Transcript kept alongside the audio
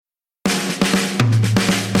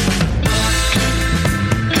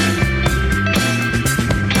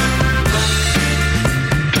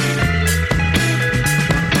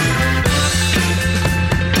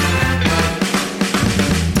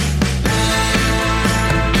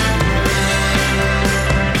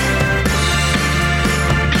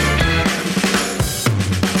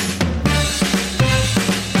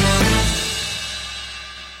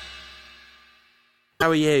How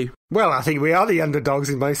are you? Well, I think we are the underdogs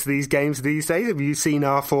in most of these games these days. Have you seen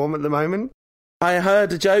our form at the moment? I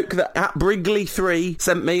heard a joke that at Brigley3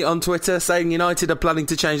 sent me on Twitter saying United are planning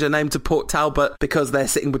to change their name to Port Talbot because they're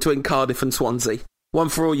sitting between Cardiff and Swansea. One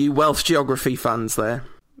for all you Welsh geography fans there.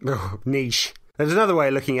 Oh, niche. There's another way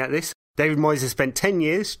of looking at this. David Moyes has spent 10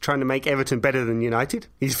 years trying to make Everton better than United.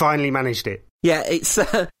 He's finally managed it. Yeah,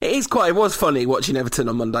 it was funny watching Everton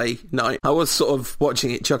on Monday night. I was sort of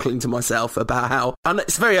watching it, chuckling to myself about how, and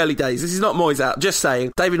it's very early days, this is not Moyes out, just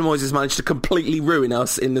saying, David Moyes has managed to completely ruin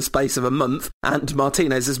us in the space of a month, and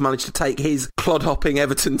Martinez has managed to take his clod-hopping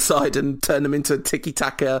Everton side and turn them into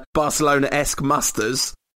tiki-taka Barcelona-esque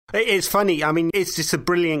masters. It's funny. I mean, it's just a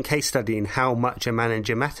brilliant case study in how much a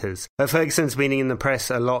manager matters. Ferguson's been in the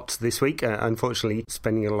press a lot this week, unfortunately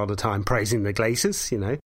spending a lot of time praising the Glazers, you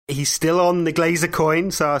know. He's still on the Glazer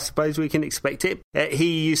coin, so I suppose we can expect it.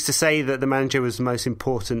 He used to say that the manager was the most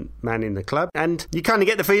important man in the club, and you kind of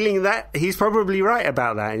get the feeling that he's probably right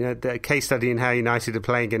about that. You know, the case study in how United are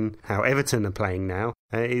playing and how Everton are playing now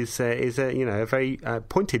is a very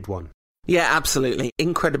pointed one. Yeah, absolutely.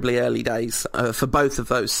 Incredibly early days for both of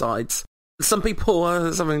those sides. Some people, I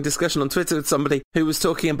was having a discussion on Twitter with somebody who was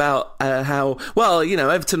talking about how, well, you know,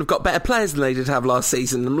 Everton have got better players than they did have last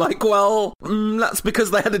season. I'm like, well, that's because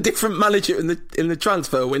they had a different manager in the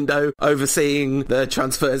transfer window overseeing the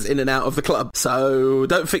transfers in and out of the club. So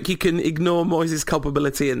don't think you can ignore Moyes'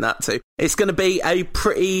 culpability in that too. It's going to be a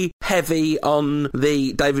pretty heavy on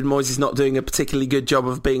the David Moyes is not doing a particularly good job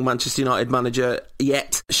of being Manchester United manager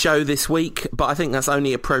yet show this week, but I think that's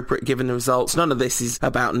only appropriate given the results. None of this is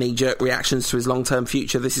about knee-jerk reactions to his long-term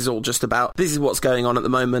future. This is all just about, this is what's going on at the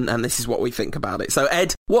moment and this is what we think about it. So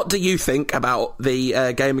Ed, what do you think about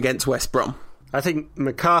the game against West Brom? I think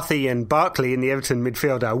McCarthy and Barkley in the Everton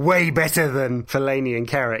midfield are way better than Fellaini and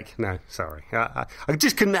Carrick. No, sorry. I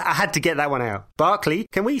just couldn't. I had to get that one out. Barkley,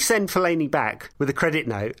 can we send Fellaini back with a credit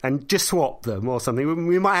note and just swap them or something?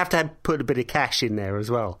 We might have to put a bit of cash in there as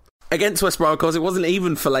well. Against West Brom, of course, it wasn't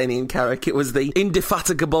even Fellaini and Carrick. It was the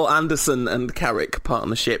indefatigable Anderson and Carrick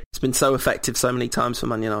partnership. It's been so effective so many times for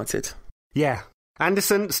Man United. Yeah.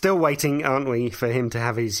 Anderson, still waiting, aren't we, for him to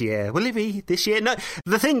have his year? Will it be this year? No,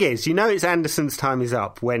 the thing is, you know it's Anderson's time is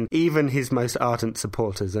up when even his most ardent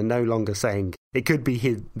supporters are no longer saying it could be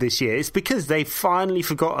his this year. It's because they've finally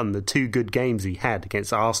forgotten the 2 good games he had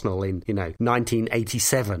against Arsenal in,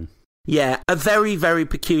 1987. Yeah, a very, very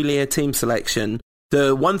peculiar team selection.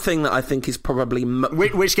 The one thing that I think is probably...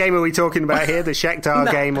 Which game are we talking about here? The Shakhtar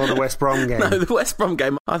game or the West Brom game? No, the West Brom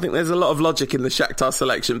game. I think there's a lot of logic in the Shakhtar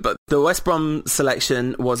selection, but the West Brom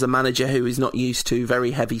selection was a manager who is not used to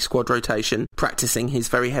very heavy squad rotation, practicing his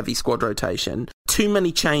very heavy squad rotation. Too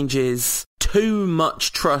many changes, too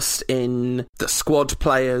much trust in the squad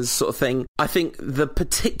players sort of thing. I think the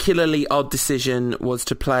particularly odd decision was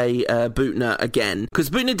to play Büttner again, because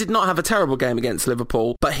Büttner did not have a terrible game against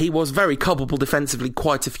Liverpool, but he was very culpable defensively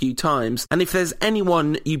quite a few times. And if there's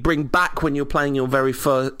anyone you bring back when you're playing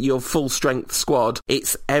your full strength squad,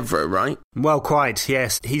 it's Evra, right? Well, quite,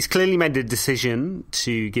 yes. He's clearly made a decision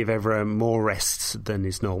to give Evra more rests than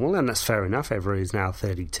is normal, and that's fair enough. Evra is now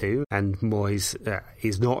 32, and Moyes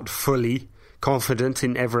is not fully confident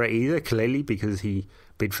in Evra either, clearly, because he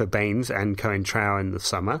bid for Baines and Coentrao in the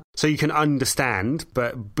summer. So you can understand,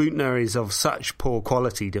 but Büttner is of such poor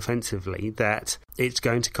quality defensively that it's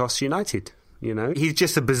going to cost United. You know, he's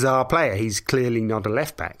just a bizarre player. He's clearly not a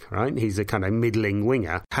left-back, right? He's a kind of middling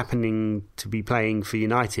winger, happening to be playing for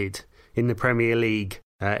United in the Premier League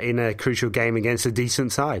in a crucial game against a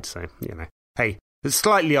decent side. So, hey, it's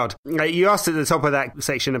slightly odd. You asked at the top of that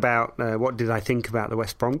section about what did I think about the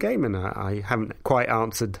West Brom game, and I haven't quite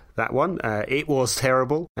answered that one. It was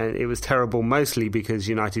terrible, and it was terrible mostly because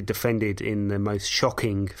United defended in the most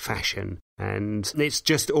shocking fashion. And it's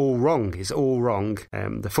just all wrong. It's all wrong.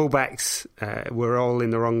 The fullbacks were all in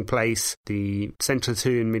the wrong place. The centre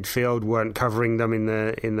two in midfield weren't covering them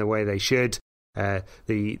in the way they should.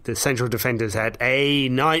 The central defenders had a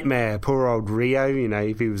nightmare. Poor old Rio.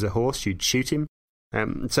 If he was a horse, you'd shoot him.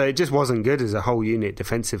 So it just wasn't good as a whole unit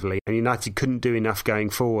defensively, and United couldn't do enough going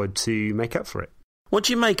forward to make up for it. What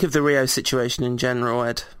do you make of the Rio situation in general,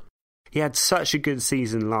 Ed? He had such a good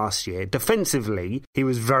season last year. Defensively, he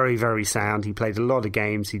was very, very sound. He played a lot of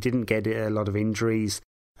games. He didn't get a lot of injuries.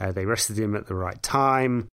 They rested him at the right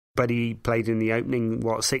time. But he played in the opening,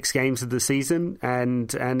 6 games of the season,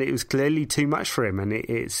 and it was clearly too much for him, and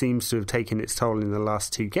it seems to have taken its toll in the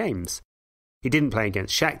last 2 games. He didn't play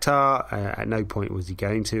against Shakhtar. At no point was he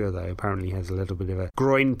going to, although apparently he has a little bit of a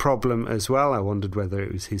groin problem as well. I wondered whether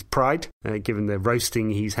it was his pride, given the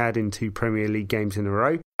roasting he's had in 2 Premier League games in a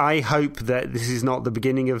row. I hope that this is not the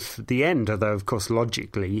beginning of the end, although, of course,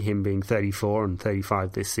 logically, him being 34 and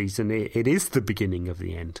 35 this season, it is the beginning of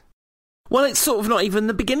the end. Well, it's sort of not even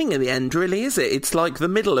the beginning of the end, really, is it? It's like the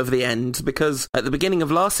middle of the end, because at the beginning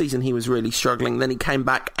of last season he was really struggling, then he came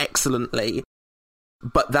back excellently.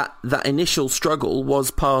 But that initial struggle was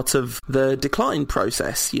part of the decline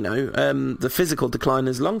process, you know. The physical decline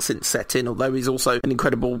has long since set in, although he's also an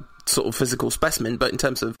incredible sort of physical specimen, but in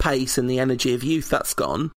terms of pace and the energy of youth, that's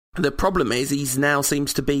gone. The problem is he's now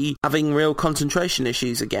seems to be having real concentration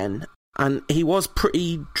issues again. And he was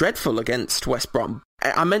pretty dreadful against West Brom.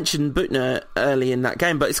 I mentioned Büttner early in that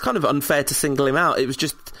game, but it's kind of unfair to single him out. It was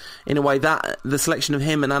just, in a way, that the selection of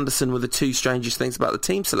him and Anderson were the 2 strangest things about the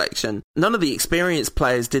team selection. None of the experienced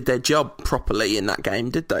players did their job properly in that game,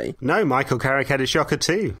 did they? No, Michael Carrick had a shocker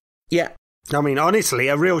too. Yeah. I mean, honestly,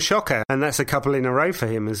 a real shocker, and that's a couple in a row for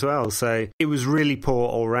him as well. So it was really poor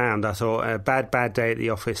all round. I thought a bad day at the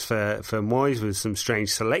office for Moyes with some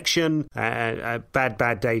strange selection, a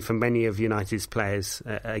bad day for many of United's players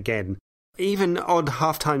again. Even odd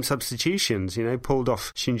half-time substitutions, you know, pulled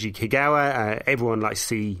off Shinji Kagawa. Everyone likes to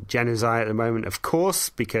see Januzaj at the moment, of course,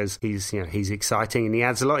 because he's exciting and he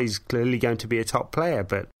adds a lot. He's clearly going to be a top player,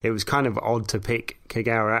 but it was kind of odd to pick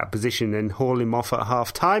Kagawa out of position and haul him off at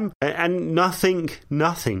half-time. And nothing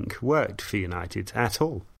worked for United at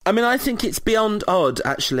all. I mean, I think it's beyond odd,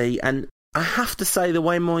 actually, and I have to say the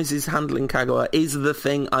way Moyes is handling Kagawa is the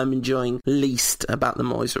thing I'm enjoying least about the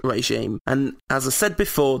Moyes regime. And as I said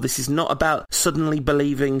before, this is not about suddenly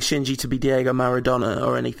believing Shinji to be Diego Maradona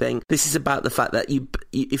or anything. This is about the fact that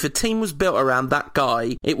if a team was built around that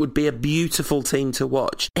guy, it would be a beautiful team to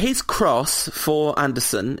watch. His cross for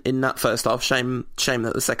Anderson in that first half, shame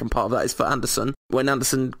that the second part of that is for Anderson, when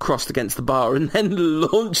Anderson crossed against the bar and then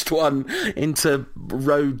launched one into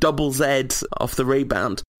row double Z off the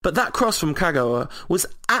rebound. But that cross from Kagawa was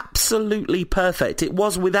absolutely perfect. It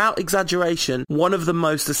was, without exaggeration, one of the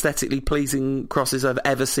most aesthetically pleasing crosses I've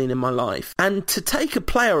ever seen in my life. And to take a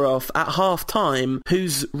player off at half-time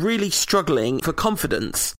who's really struggling for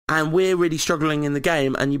confidence, and we're really struggling in the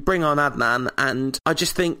game, and you bring on Adnan, and I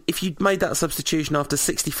just think if you'd made that substitution after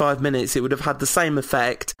 65 minutes, it would have had the same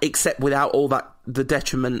effect, except without all that, the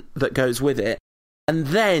detriment that goes with it. And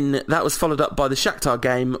then that was followed up by the Shakhtar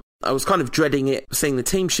game. I was kind of dreading it, seeing the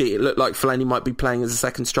team sheet. It looked like Fellaini might be playing as a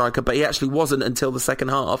second striker, but he actually wasn't until the second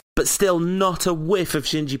half. But still not a whiff of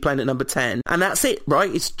Shinji playing at number 10. And that's it,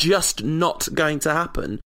 right? It's just not going to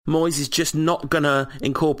happen. Moyes is just not going to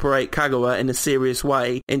incorporate Kagawa in a serious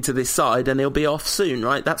way into this side, and he'll be off soon,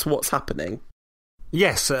 right? That's what's happening.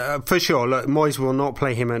 Yes, for sure. Look, Moyes will not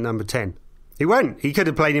play him at number 10. He won't. He could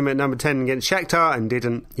have played him at number 10 against Shakhtar and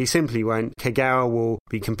didn't. He simply won't. Kagawa will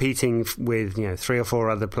be competing with 3 or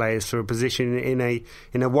 4 other players for a position in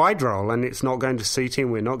a wide role, and it's not going to suit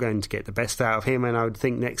him. We're not going to get the best out of him, and I would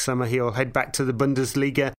think next summer he'll head back to the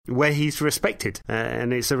Bundesliga where he's respected.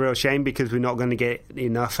 And it's a real shame because we're not going to get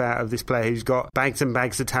enough out of this player who's got bags and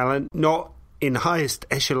bags of talent. Not in the highest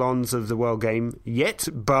echelons of the world game yet,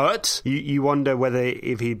 but you wonder whether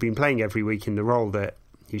if he'd been playing every week in the role that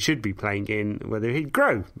he should be playing in, whether he'd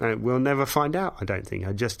grow. We'll never find out, I don't think.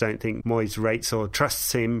 I just don't think Moyes rates or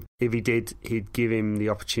trusts him. If he did, he'd give him the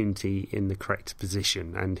opportunity in the correct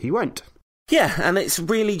position, and he won't. Yeah, and it's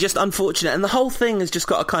really just unfortunate. And the whole thing has just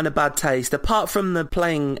got a kind of bad taste. Apart from the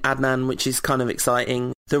playing Adnan, which is kind of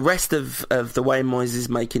exciting, the rest of the way Moyes is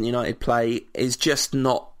making United play is just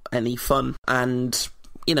not any fun. And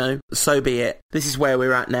so be it. This is where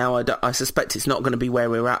we're at now. I suspect it's not going to be where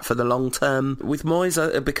we're at for the long term with Moyes,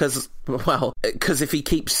 because if he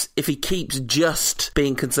keeps just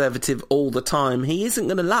being conservative all the time, he isn't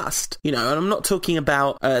going to last. And I'm not talking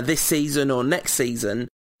about this season or next season,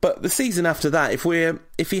 but the season after that.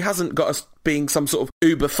 If he hasn't got us being some sort of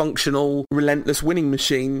uber functional, relentless winning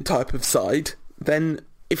machine type of side, then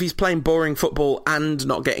if he's playing boring football and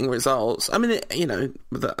not getting results, I mean,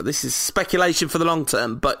 this is speculation for the long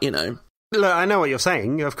term, but, Look, I know what you're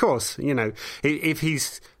saying, of course. If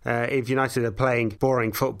United are playing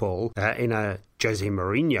boring football in a Jose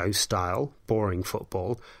Mourinho style boring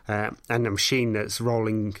football and a machine that's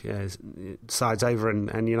rolling sides over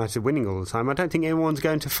and United winning all the time, I don't think anyone's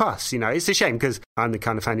going to fuss. It's a shame because I'm the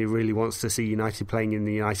kind of fan who really wants to see United playing in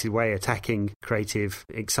the United way, attacking, creative,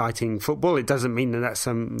 exciting football. It doesn't mean that that's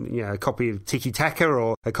some a copy of tiki-taka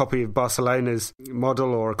or a copy of Barcelona's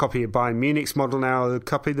model or a copy of Bayern Munich's model now or a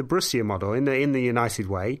copy of the Borussia model. In the United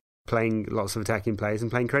way, playing lots of attacking players and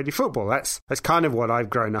playing creative football. That's kind of what I've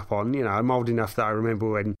grown up on. You know, I'm old enough that I remember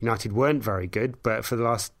when United weren't very good, but for the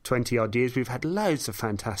last 20-odd years, we've had loads of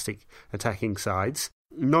fantastic attacking sides.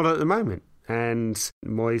 Not at the moment. And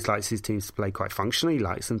Moyes likes his teams to play quite functionally,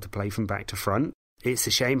 likes them to play from back to front. It's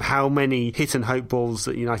a shame how many hit-and-hope balls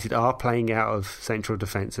that United are playing out of central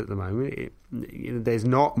defence at the moment. There's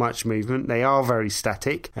not much movement. They are very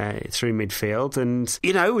static through midfield. And,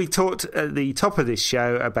 you know, we talked at the top of this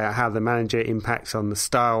show about how the manager impacts on the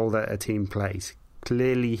style that a team plays.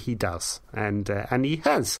 Clearly he does, and he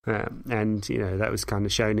has. And, you know, that was kind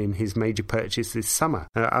of shown in his major purchase this summer.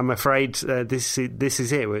 I'm afraid this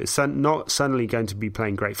is it. It's not suddenly going to be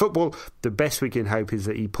playing great football. The best we can hope is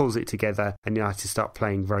that he pulls it together and United start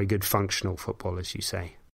playing very good functional football, as you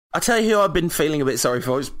say. I tell you who I've been feeling a bit sorry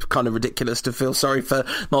for. It's kind of ridiculous to feel sorry for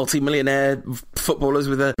multi-millionaire footballers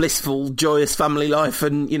with a blissful, joyous family life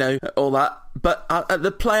and, you know, all that. But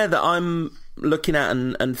the player that I'm looking at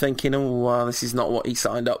and thinking, oh, well, this is not what he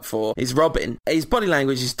signed up for, is Robin. His body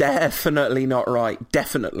language is definitely not right.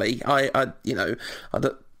 Definitely. I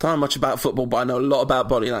don't know much about football, but I know a lot about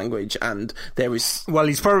body language, and there is... Well,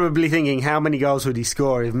 he's probably thinking, how many goals would he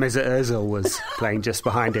score if Mesut Ozil was playing just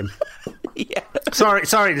behind him? Yeah.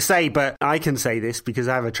 Sorry to say, but I can say this because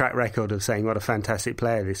I have a track record of saying what a fantastic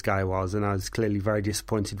player this guy was, and I was clearly very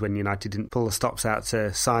disappointed when United didn't pull the stops out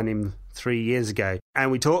to sign him 3 years ago.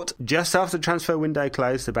 And we talked just after the transfer window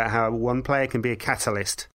closed about how one player can be a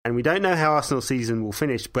catalyst. And we don't know how Arsenal's season will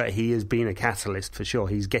finish, but he has been a catalyst for sure.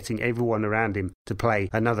 He's getting everyone around him to play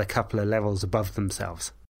another couple of levels above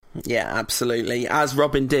themselves. Yeah, absolutely. As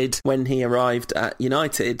Robin did when he arrived at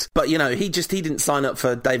United. But, you know, he didn't sign up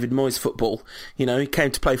for David Moyes football. You know, he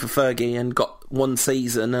came to play for Fergie and got one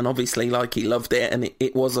season, and obviously, like, he loved it, and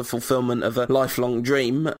it was a fulfilment of a lifelong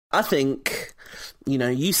dream. I think, you know,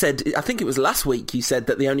 you said, I think it was last week, you said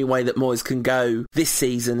that the only way that Moyes can go this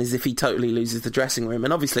season is if he totally loses the dressing room.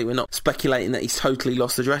 And obviously we're not speculating that he's totally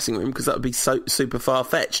lost the dressing room, because that would be so super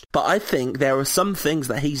far-fetched. But I think there are some things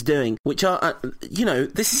that he's doing which are, you know,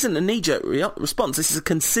 this isn't a knee-jerk response. This is a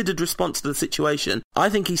considered response to the situation. I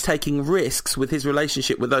think he's taking risks with his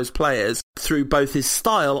relationship with those players through both his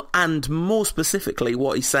style and, more specifically,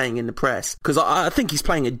 what he's saying in the press. Because I think he's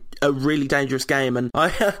playing a really dangerous game. And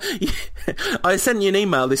I sent you an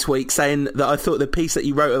email this week saying that I thought the piece that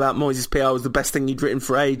you wrote about Moyes' PR was the best thing you'd written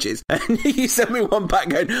for ages. And you sent me one back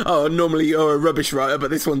going, oh, normally you're a rubbish writer, but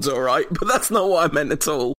this one's all right. But that's not what I meant at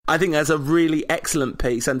all. I think that's a really excellent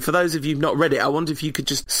piece. And for those of you who've not read it, I wonder if you could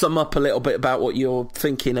just sum up a little bit about what you're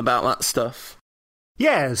thinking about that stuff.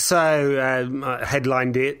 Yeah, so I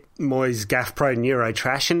headlined it, Moyes Gaff Pro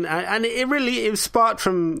Neurotrash, and it was sparked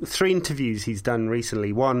from 3 interviews he's done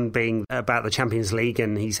recently, one being about the Champions League,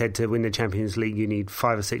 and he said to win the Champions League you need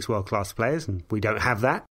 5 or 6 world-class players, and we don't have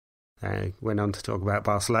that. Went on to talk about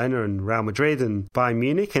Barcelona and Real Madrid and Bayern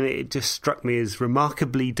Munich, and it just struck me as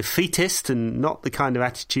remarkably defeatist and not the kind of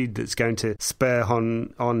attitude that's going to spur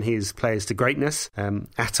on his players to greatness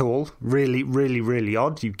at all. Really, really, really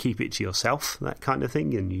odd. You keep it to yourself, that kind of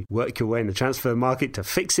thing, and you work your way in the transfer market to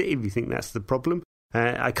fix it if you think that's the problem.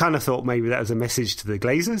 I kind of thought maybe that was a message to the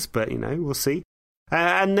Glazers, but, you know, we'll see.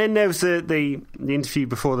 And then there was the interview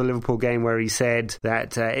before the Liverpool game where he said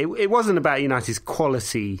that it wasn't about United's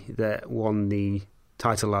quality that won the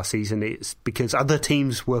title last season, it's because other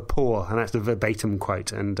teams were poor, and that's the verbatim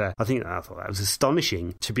quote. And I thought that was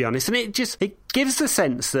astonishing, to be honest. And it gives the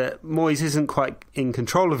sense that Moyes isn't quite in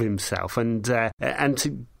control of himself, and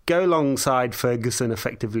to go alongside Ferguson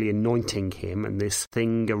effectively anointing him and this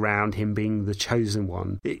thing around him being the chosen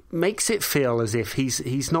one, it makes it feel as if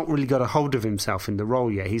he's not really got a hold of himself in the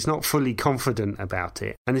role yet. He's not fully confident about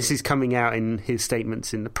it. And this is coming out in his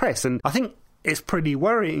statements in the press. And I think it's pretty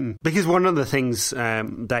worrying, because one of the things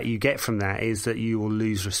that you get from that is that you will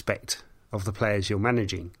lose respect of the players you're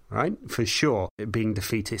managing, right? For sure, being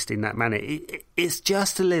defeatist in that manner. It's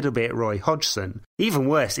just a little bit Roy Hodgson. Even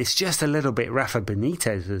worse, it's just a little bit Rafa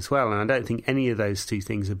Benitez as well, and I don't think any of those two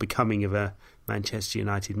things are becoming of a Manchester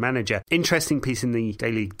United manager. Interesting piece in the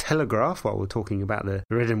Daily Telegraph while we're talking about the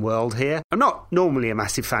written world here. I'm not normally a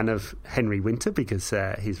massive fan of Henry Winter because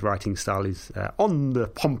his writing style is on the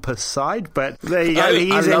pompous side, but there you go.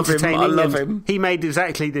 He's entertaining. I love him. He made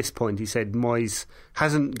exactly this point. He said Moyes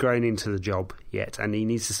hasn't grown into the job yet, and he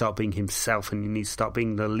needs to start being himself, and he needs to start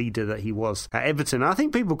being the leader that he was at Everton. I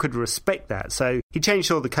think people could respect that. So he changed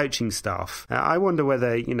all the coaching staff. I wonder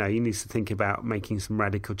whether, he needs to think about making some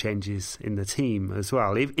radical changes in the team as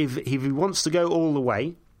well. If he wants to go all the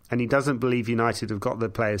way and he doesn't believe United have got the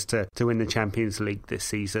players to win the Champions League this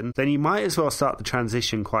season, then you might as well start the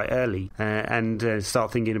transition quite early and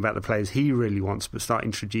start thinking about the players he really wants, but start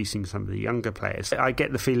introducing some of the younger players. I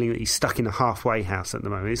get the feeling that he's stuck in a halfway house at the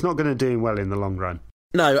moment. It's not going to do him well in the long run.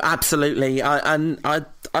 No, absolutely. I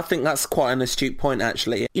think that's quite an astute point,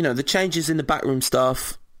 actually. You know, the changes in the backroom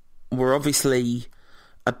staff were obviously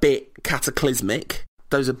a bit cataclysmic.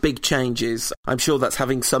 Those are big changes. I'm sure that's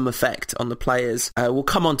having some effect on the players.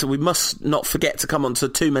 We must not forget to come on to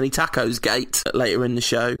Too Many Tacos Gate later in the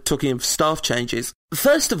show, talking of staff changes.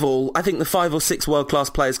 First of all, I think the 5 or 6 world-class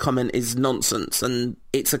players comment is nonsense, and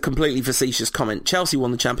it's a completely facetious comment. Chelsea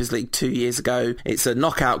won the Champions League 2 years ago. It's a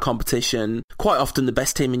knockout competition. Quite often the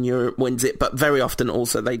best team in Europe wins it, but very often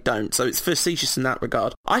also they don't. So it's facetious in that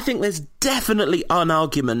regard. I think there's definitely an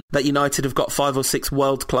argument that United have got 5 or 6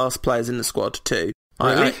 world-class players in the squad too.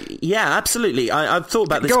 Really? Yeah, absolutely. I've thought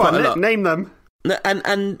about this Go quite on, a lot. Name them.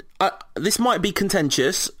 And this might be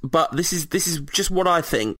contentious, but this is just what I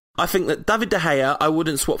think. I think that David De Gea, I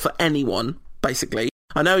wouldn't swap for anyone, basically.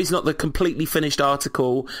 I know he's not the completely finished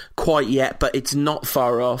article quite yet, but it's not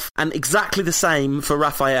far off. And exactly the same for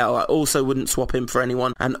Raphael. I also wouldn't swap him for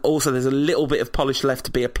anyone. And also there's a little bit of polish left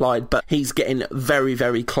to be applied, but he's getting very,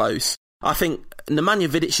 very close. I think Nemanja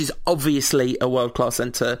Vidic is obviously a world-class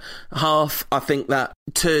centre-half. I think that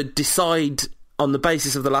to decide on the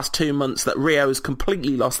basis of the last 2 months that Rio has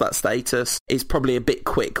completely lost that status is probably a bit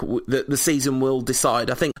quick. The season will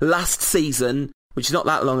decide. I think last season, which is not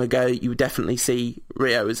that long ago, you would definitely see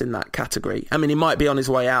Rio as in that category. I mean, he might be on his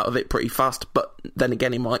way out of it pretty fast, but then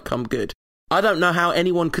again, he might come good. I don't know how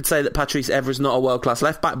anyone could say that Patrice Evra is not a world-class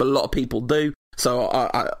left-back, but a lot of people do. So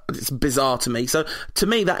it's bizarre to me. So to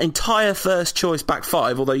me, that entire first choice back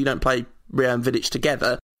five, although you don't play Rio and Vidic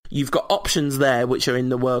together, you've got options there which are in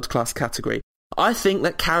the world-class category. I think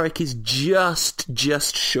that Carrick is just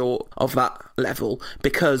short of that level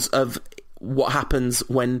because of what happens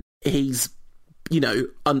when he's,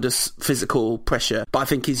 under physical pressure. But I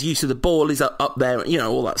think his use of the ball is up there,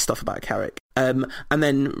 all that stuff about Carrick. And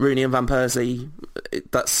then Rooney and Van Persie,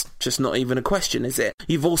 that's just not even a question, is it?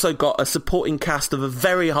 You've also got a supporting cast of a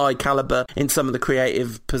very high calibre in some of the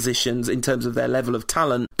creative positions in terms of their level of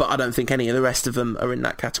talent, but I don't think any of the rest of them are in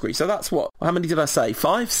that category. So that's how many did I say?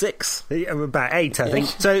 5, 6? About 8, I think.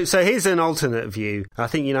 So here's an alternate view. I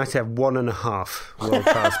think United have 1.5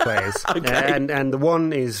 world-class players. Okay. And the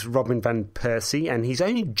one is Robin Van Persie, and he's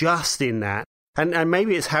only just in that. And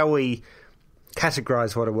maybe it's how we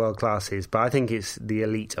categorise what a world class is, but I think it's the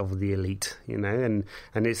elite of the elite, and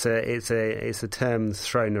it's a term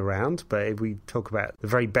thrown around. But if we talk about the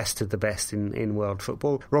very best of the best in world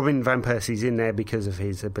football, Robin Van Persie's in there because of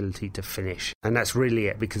his ability to finish, and that's really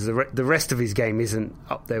it. Because the rest of his game isn't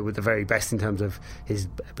up there with the very best in terms of his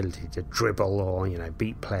ability to dribble or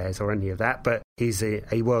beat players or any of that. But he's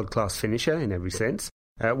a world class finisher in every sense.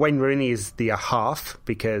 Wayne Rooney is the half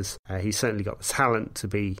because he's certainly got the talent to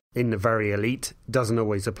be in the very elite, doesn't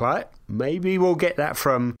always apply it. Maybe we'll get that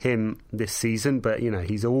from him this season, but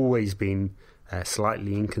he's always been a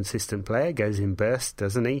slightly inconsistent player, goes in bursts,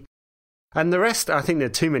 doesn't he? And the rest, I think there are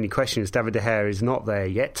too many questions. David De Gea is not there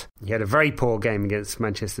yet. He had a very poor game against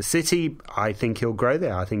Manchester City. I think he'll grow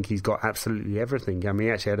there. I think he's got absolutely everything. I mean,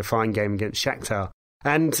 he actually had a fine game against Shakhtar.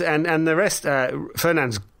 And the rest,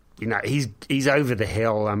 Fernand's, he's over the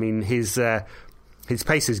hill. I mean, his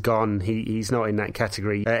pace is gone. He's not in that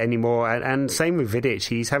category anymore. And same with Vidic.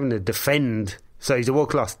 He's having to defend. So he's a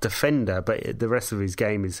world-class defender, but the rest of his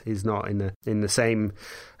game is not in the same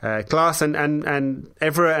class. And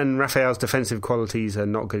Evra and Raphael's defensive qualities are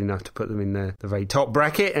not good enough to put them in the very top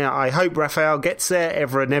bracket. And I hope Raphael gets there.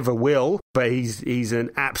 Evra never will, but he's an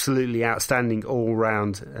absolutely outstanding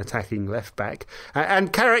all-round attacking left-back.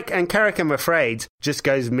 And Carrick, I'm afraid, just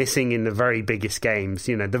goes missing in the very biggest games,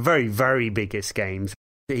 the very, very biggest games.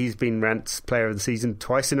 He's been Rant's Player of the Season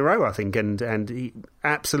twice in a row, I think, and he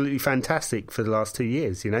absolutely fantastic for the last 2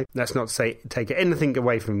 years, That's not to say take anything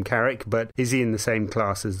away from Carrick, but is he in the same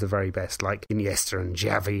class as the very best, like Iniesta and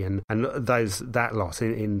Xavi and that lot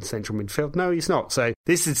in central midfield? No, he's not. So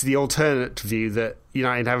this is the alternate view that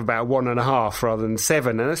United have about 1.5 rather than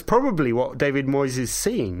 7, and that's probably what David Moyes is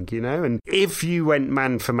seeing, And if you went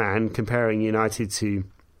man for man, comparing United to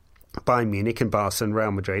Bayern Munich and Barca and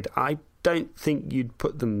Real Madrid, I don't think you'd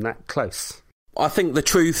put them that close. I think the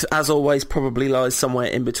truth, as always, probably lies somewhere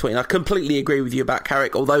in between. I completely agree with you about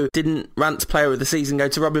Carrick, although didn't Rant's Player of the Season go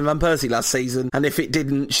to Robin Van Persie last season? And if it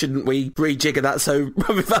didn't, shouldn't we rejigger that so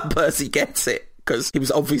Robin Van Persie gets it? because he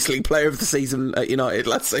was obviously player of the season at United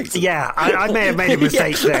last season. Yeah, I may have made a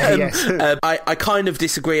mistake there, yes. I kind of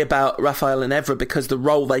disagree about Rafael and Evra because the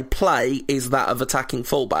role they play is that of attacking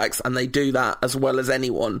fullbacks, and they do that as well as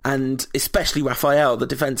anyone. And especially Rafael, the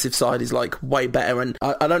defensive side is like way better. And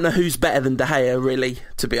I don't know who's better than De Gea, really,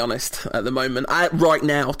 to be honest, at the moment. Right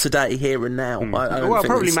now, today, here and now. Well,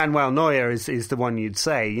 probably Manuel Neuer is the one you'd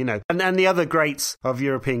say, you know. And the other greats of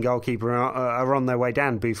European goalkeeper are on their way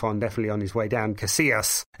down. Buffon definitely on his way down.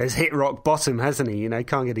 Casillas has hit rock bottom, hasn't he? You know,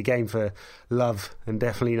 can't get a game for love and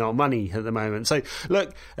definitely not money at the moment. So,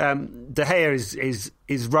 look, De Gea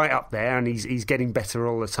is right up there, and he's getting better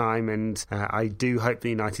all the time, and I do hope that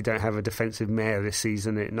United don't have a defensive mare this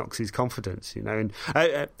season. It knocks his confidence, you know. And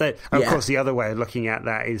of course, the other way of looking at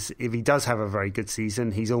that is if he does have a very good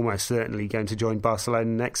season, he's almost certainly going to join Barcelona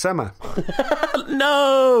next summer.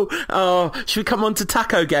 No! Oh, should we come on to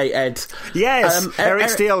Taco Gate, Ed? Yes, Eric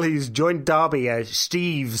Steele, who's joined Derby,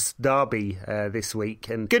 Steve's Derby this week,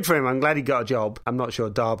 and good for him. I'm glad he got a job. I'm not sure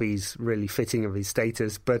Derby's really fitting of his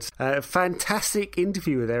status, but a fantastic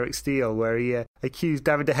interview with Eric Steele where he accused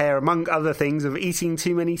David De Gea, among other things, of eating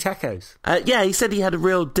too many tacos. Yeah, he said he had a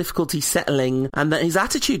real difficulty settling and that his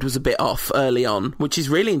attitude was a bit off early on, which is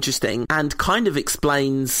really interesting and kind of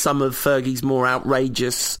explains some of Fergie's more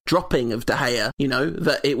outrageous dropping of De Gea, you know,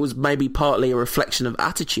 that it was maybe partly a reflection of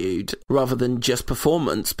attitude rather than just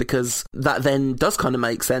performance, because that then does kind of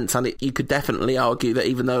make sense, and you could definitely argue that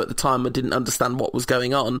even though at the time I didn't understand what was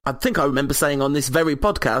going on, I think I remember saying on this very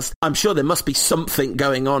podcast, I'm sure there must be something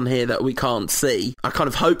going on here that we can't see. I kind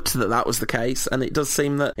of hoped that was the case, and it does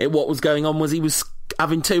seem that what was going on was he was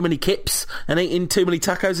having too many kips and eating too many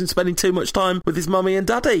tacos and spending too much time with his mummy and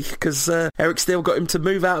daddy, because Eric Steele got him to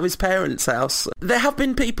move out of his parents' house. There have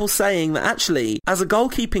been people saying that actually, as a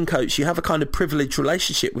goalkeeping coach, you have a kind of privileged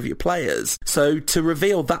relationship with your players, so to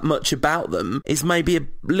reveal that much about them is maybe a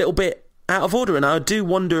little bit out of order, and I do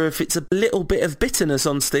wonder if it's a little bit of bitterness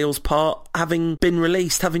on Steele's part, having been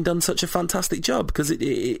released, having done such a fantastic job, because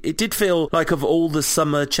it did feel like of all the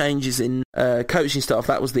summer changes in coaching staff,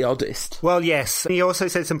 that was the oddest. Well, yes. He also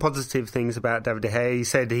said some positive things about David De Gea. He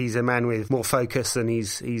said he's a man with more focus than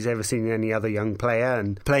he's ever seen in any other young player,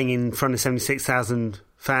 and playing in front of 76,000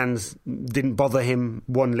 fans didn't bother him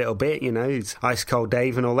one little bit, you know. It's ice cold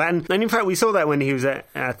Dave and all that. And in fact, we saw that when he was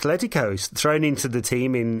at Atletico, thrown into the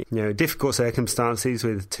team in, you know, difficult circumstances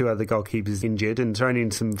with two other goalkeepers injured, and thrown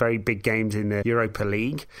in some very big games in the Europa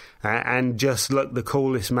League, and just looked the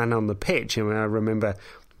coolest man on the pitch. I mean, I remember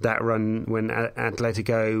that run when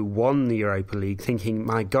Atletico won the Europa League, thinking,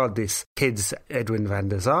 my God, this kid's Edwin van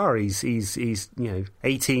der Sar. He's you know,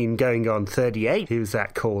 18 going on 38. He was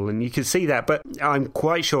that cool, and you could see that. But I'm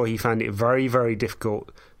quite sure he found it very, very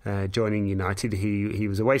difficult joining United. He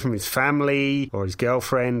was away from his family or his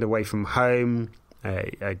girlfriend, away from home.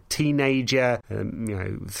 A teenager, you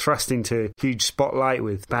know, thrust into a huge spotlight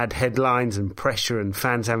with bad headlines and pressure and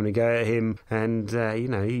fans having a go at him, and you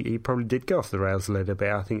know, he probably did go off the rails a little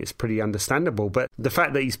bit. I think it's pretty understandable, but the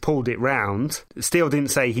fact that he's pulled it round, Steele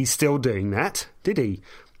didn't say he's still doing that, did he?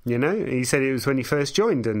 You know, he said it was when he first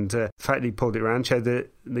joined, and the fact that he pulled it around showed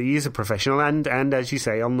that he is a professional, and as you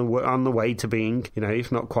say, on the way to being, you know,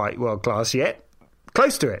 if not quite world class yet,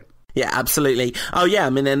 close to it. Yeah, absolutely. Oh, yeah, I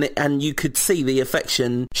mean, and you could see the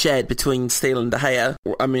affection shared between Steele and De Gea.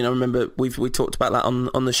 I mean, I remember we talked about that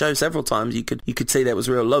on the show several times. You could see there was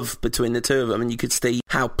real love between the two of them, and you could see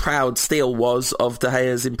how proud Steele was of De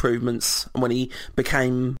Gea's improvements when he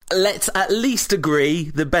became, let's at least agree,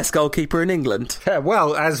 the best goalkeeper in England. Yeah,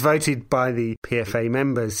 well, as voted by the PFA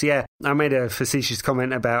members, yeah. I made a facetious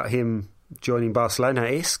comment about him joining Barcelona.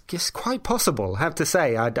 It's quite possible, I have to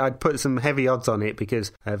say. I'd put some heavy odds on it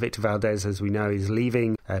because Victor Valdez, as we know, is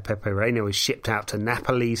leaving. Pepe Reina was shipped out to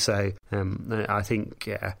Napoli, so I think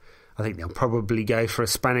they'll probably go for a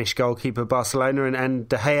Spanish goalkeeper, Barcelona, and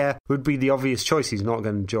De Gea would be the obvious choice. He's not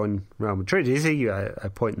going to join Real Madrid, is he? A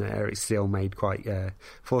point that Eric Steele made quite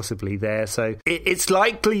forcibly there. So it's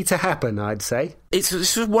likely to happen, I'd say. It's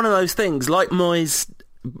just one of those things, like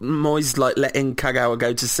Moyes like letting Kagawa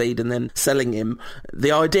go to seed and then selling him.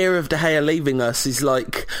 The idea of De Gea leaving us is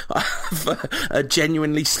like a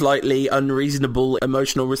genuinely slightly unreasonable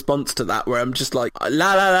emotional response to that, where I'm just like,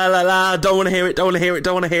 la la la la la, don't want to hear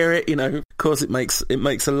it, you know, course, it makes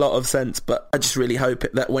a lot of sense. But I just really hope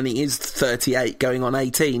that when he is 38, going on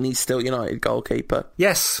 18, he's still United goalkeeper.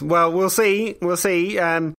 Yes, well, we'll see.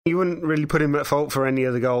 You wouldn't really put him at fault for any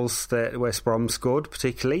of the goals that West Brom scored,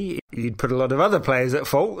 particularly. You'd put a lot of other players at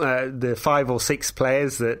fault. The 5 or 6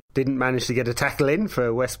 players that didn't manage to get a tackle in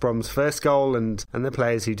for West Brom's first goal, and the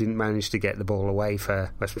players who didn't manage to get the ball away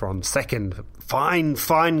for West Brom's second.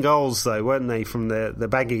 Fine goals, though, weren't they, from the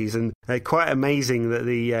Baggies? And quite amazing that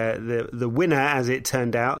the winner, as it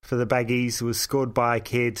turned out, for the Baggies was scored by a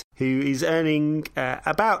kid who is earning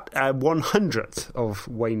about 1/100th of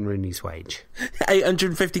Wayne Rooney's wage.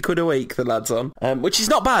 850 quid a week, the lad's on, which is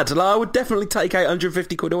not bad. I would definitely take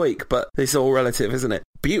 850 quid a week, but it's all relative, isn't it?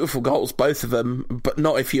 Beautiful goals, both of them, but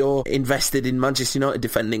not if you're invested in Manchester United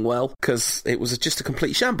defending well, because it was just a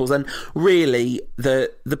complete shambles. And really,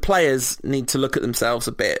 the players need to look at themselves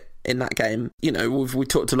a bit in that game. You know, we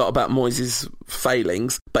talked a lot about Moyes'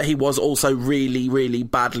 failings, but he was also really, really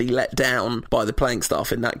badly let down by the playing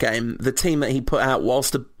staff in that game. The team that he put out,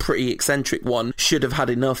 whilst a pretty eccentric one, should have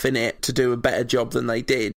had enough in it to do a better job than they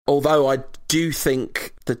did. Although I do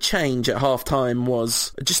think the change at half-time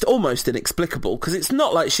was just almost inexplicable, because it's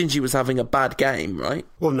not like Shinji was having a bad game, right?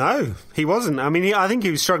 Well, no, he wasn't. I mean, I think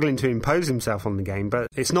he was struggling to impose himself on the game, but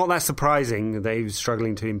it's not that surprising that he was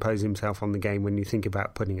struggling to impose himself on the game when you think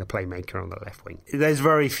about putting a playmaker on the left wing. There's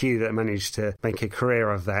very few that managed to make a career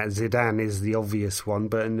of that. Zidane is the obvious one,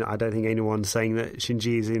 but I don't think anyone's saying that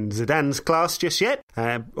Shinji is in Zidane's class just yet.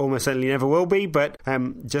 Almost certainly never will be, but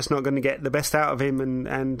just not going to get the best out of him,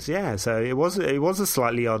 and yeah, so it was a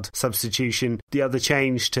slightly odd substitution. The other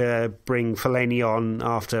change to bring Fellaini on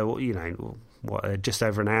after, just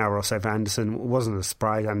over an hour or so for Anderson wasn't a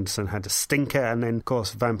surprise. Anderson had a stinker, and then of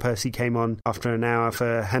course Van Persie came on after an hour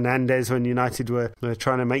for Hernandez when United were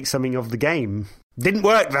trying to make something of the game. Didn't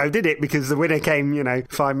work though, did it? Because the winner came,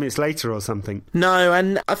 5 minutes later or something. No,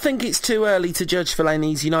 and I think it's too early to judge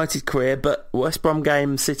Fellaini's United career, but West Brom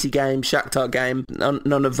game, City game, Shakhtar game,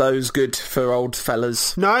 none of those good for old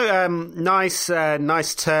fellas. No, nice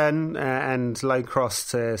turn and low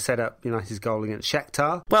cross to set up United's goal against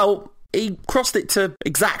Shakhtar. Well, he crossed it to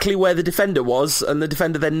exactly where the defender was, and the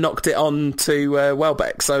defender then knocked it on to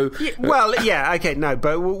Welbeck. So,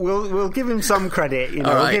 but we'll give him some credit. Right.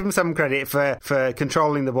 We'll give him some credit for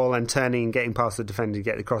controlling the ball and turning and getting past the defender to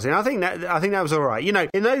get the crossing. I think that was all right.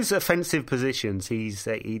 In those offensive positions, he's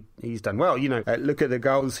done well. Look at the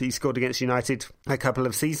goals he scored against United a couple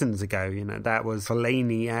of seasons ago. That was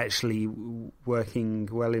Fellaini actually working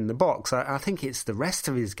well in the box. I think it's the rest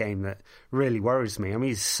of his game that really worries me. I mean,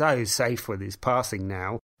 he's so safe with his passing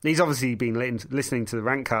now. He's obviously been listening to the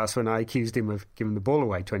Rantcast when I accused him of giving the ball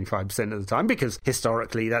away 25% of the time, because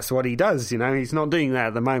historically that's what he does. He's not doing that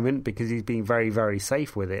at the moment because he's being very, very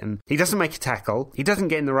safe with it. And he doesn't make a tackle. He doesn't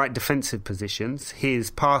get in the right defensive positions. His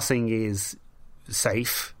passing is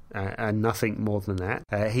safe. And nothing more than that.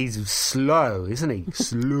 He's slow, isn't he?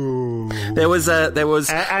 Slow. There was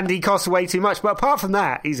and he costs way too much. But apart from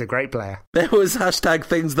that, he's a great player. There was hashtag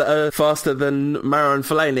things that are faster than Marouane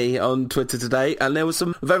Fellaini on Twitter today, and there were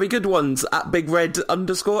some very good ones at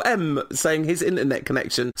BigRed_M saying his internet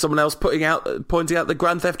connection. Someone else pointing out the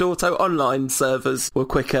Grand Theft Auto Online servers were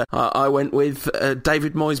quicker. I went with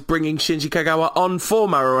David Moyes bringing Shinji Kagawa on for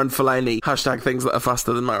Marouane Fellaini. Hashtag things that are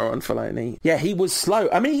faster than Marouane Fellaini. Yeah, he was slow.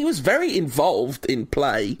 I mean, he was very involved in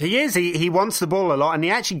play. He is. He wants the ball a lot, and he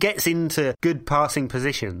actually gets into good passing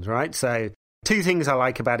positions, right? So, two things I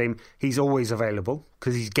like about him. He's always available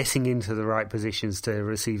because he's getting into the right positions to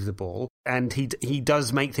receive the ball, and he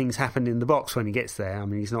does make things happen in the box when he gets there. I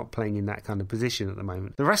mean, he's not playing in that kind of position at the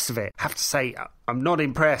moment. The rest of it, I have to say, I'm not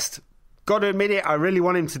impressed. Got to admit it, I really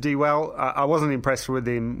want him to do well. I wasn't impressed with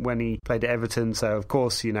him when he played at Everton, so of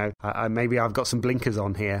course, maybe I've got some blinkers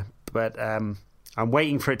on here, but I'm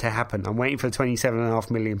waiting for it to happen. I'm waiting for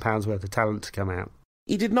 £27.5 million worth of talent to come out.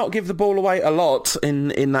 He did not give the ball away a lot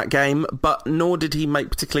in that game, but nor did he make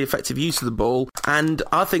particularly effective use of the ball. And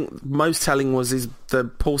I think most telling was the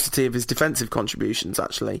paucity of his defensive contributions,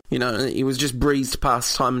 actually. He was just breezed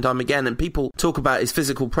past time and time again. And people talk about his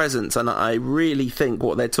physical presence, and I really think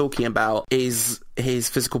what they're talking about is his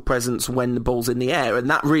physical presence when the ball's in the air, and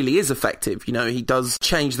that really is effective. He does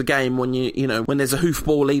change the game when when there's a hoof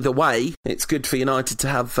ball either way. It's good for United to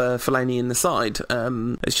have Fellaini in the side.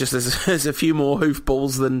 It's just there's a few more hoof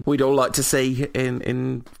balls than we'd all like to see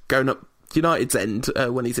in going up United's end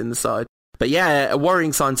when he's in the side. But yeah, a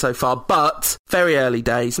worrying sign so far, but very early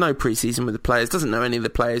days, no pre-season with the players, doesn't know any of the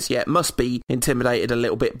players yet, must be intimidated a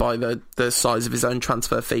little bit by the size of his own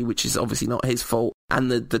transfer fee, which is obviously not his fault,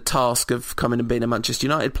 and the task of coming and being a Manchester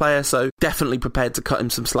United player, so definitely prepared to cut him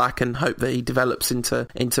some slack and hope that he develops into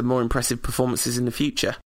more impressive performances in the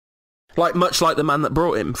future. Much like the man that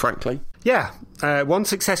brought him, frankly. Yeah, one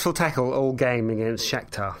successful tackle all game against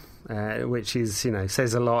Shakhtar. Which is,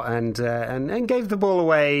 says a lot, and gave the ball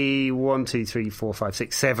away 1, 2, 3, 4, 5,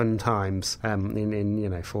 6, 7 times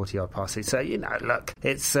in 40 odd passes. So look,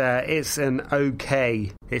 it's an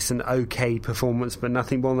okay performance, but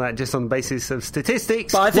nothing more than that. Just on the basis of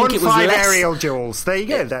statistics. But I think it was 5 less... aerial duels. There you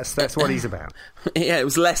go. That's what he's about. Yeah, it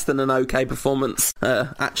was less than an okay performance,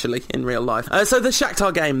 actually, in real life. So the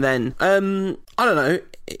Shakhtar game then, I don't know.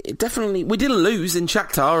 Definitely, we didn't lose in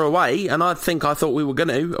Shakhtar away, and I thought we were going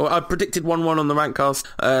to. I predicted 1-1 on the Rantcast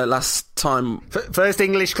last time. First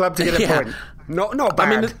English club to get a point. Not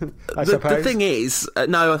bad. I mean, the thing is,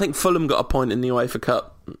 no, I think Fulham got a point in the UEFA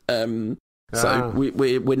Cup. So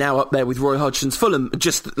we're now up there with Roy Hodgson's Fulham,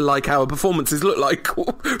 just like our performances look like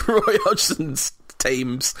Roy Hodgson's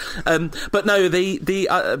teams. But no,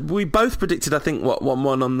 we both predicted, I think,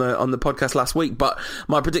 1-1 on the podcast last week, but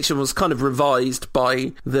my prediction was kind of revised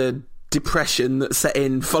by the depression that set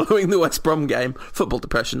in following the West Brom game. Football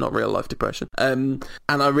depression, not real life depression. And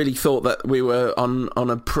I really thought that we were on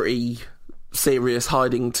a pretty serious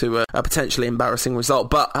hiding to a potentially embarrassing result,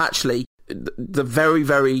 but actually the very,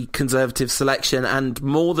 very conservative selection, and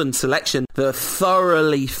more than selection, the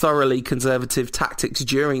thoroughly conservative tactics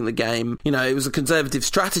during the game. It was a conservative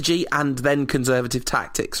strategy and then conservative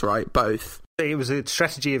tactics, right? Both. It was a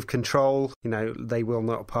strategy of control, they will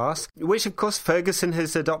not pass, which of course Ferguson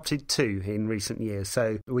has adopted too in recent years.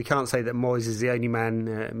 So we can't say that Moyes is the only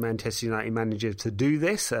Manchester United manager to do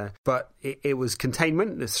this, but it was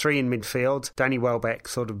containment. There's 3 in midfield, Danny Welbeck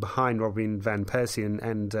sort of behind Robin van Persie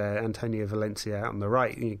and Antonio Valencia out on the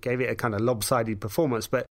right. It gave it a kind of lopsided performance,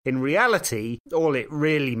 but in reality, all it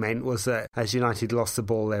really meant was that as United lost the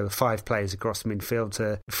ball, there were 5 players across midfield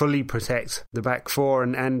to fully protect the back 4,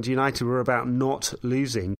 and United were about not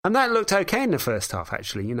losing. And that looked okay in the first half,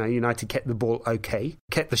 actually. United kept the ball okay,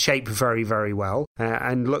 kept the shape very, very well,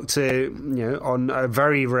 and looked to, on a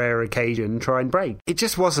very rare occasion, try and break. It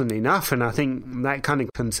just wasn't enough, and I think that kind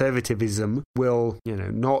of conservatism will,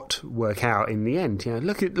 not work out in the end.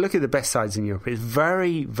 Look at the best sides in Europe. It's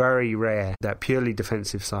very, very rare that purely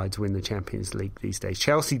defensive sides win the Champions League these days.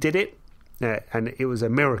 Chelsea did it, and it was a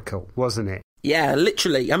miracle, wasn't it? Yeah,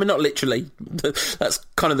 literally. I mean, not literally. That's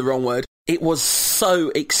kind of the wrong word. It was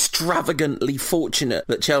so extravagantly fortunate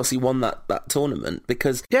that Chelsea won that tournament,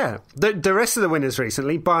 because... Yeah, the rest of the winners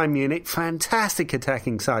recently, Bayern Munich, fantastic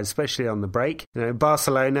attacking side, especially on the break.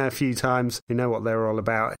 Barcelona a few times, you know what they're all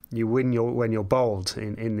about. You win when you're bold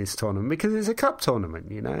in this tournament, because it's a cup tournament,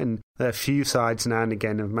 and a few sides now and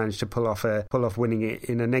again have managed to pull off winning it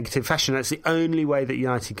in a negative fashion. That's the only way that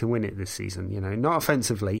United can win it this season, not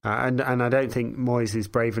offensively, and I don't think Moyes is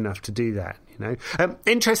brave enough to do that.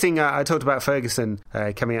 Interesting, I talked about Ferguson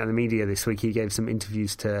coming out in the media this week. He gave some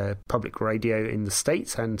interviews to public radio in the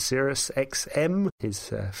States and Sirius XM,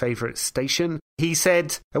 his favourite station. He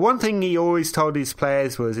said, one thing he always told his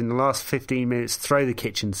players was, in the last 15 minutes, throw the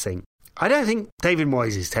kitchen sink. I don't think David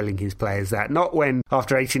Moyes is telling his players that, not when,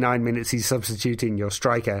 after 89 minutes, he's substituting your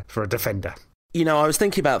striker for a defender. I was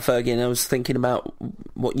thinking about Fergie, and I was thinking about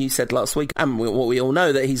what you said last week, and what we all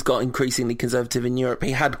know, that he's got increasingly conservative in Europe.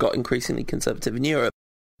 He had got increasingly conservative in Europe.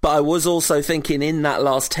 But I was also thinking, in that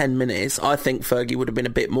last 10 minutes, I think Fergie would have been a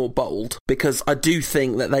bit more bold, because I do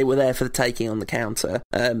think that they were there for the taking on the counter,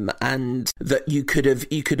 and that you could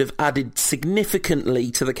have added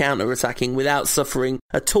significantly to the counter-attacking without suffering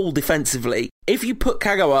at all defensively. If you put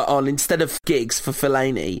Kagawa on instead of Giggs for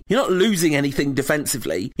Fellaini, you're not losing anything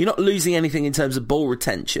defensively. You're not losing anything in terms of ball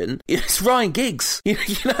retention. It's Ryan Giggs.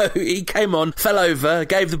 He came on, fell over,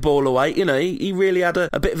 gave the ball away. He really had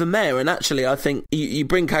a bit of a mare. And actually, I think you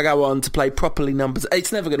bring Kagawa on to play properly numbers.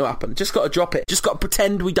 It's never going to happen. Just got to drop it. Just got to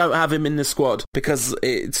pretend we don't have him in the squad, because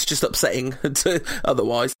it's just upsetting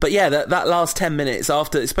otherwise. But yeah, that last 10 minutes,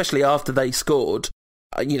 especially after they scored,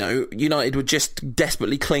 United were just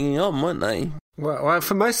desperately clinging on, weren't they? Well,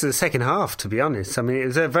 for most of the second half, to be honest. I mean, it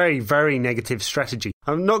was a very, very negative strategy.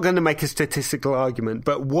 I'm not going to make a statistical argument,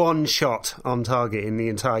 but one shot on target in the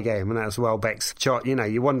entire game, and that was Welbeck's shot.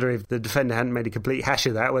 You wonder if the defender hadn't made a complete hash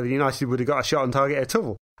of that, whether United would have got a shot on target at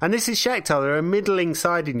all. And this is Shakhtar. They're a middling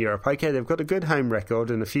side in Europe. Okay, they've got a good home record,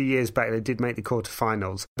 and a few years back they did make the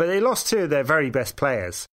quarterfinals. But they lost 2 of their very best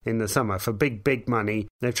players in the summer for big money.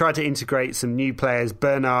 They've tried to integrate some new players.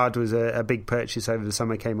 Bernard was a big purchase over the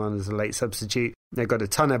summer, came on as a late substitute. They've got a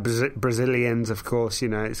ton of Brazilians, of course. You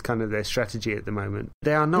know, it's kind of their strategy at the moment.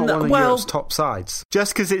 They are not one of Europe's top sides.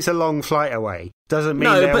 Just because it's a long flight away doesn't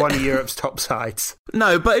mean they're one of Europe's top sides.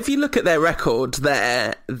 No, but if you look at their record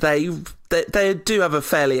there, they do have a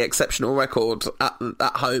fairly exceptional record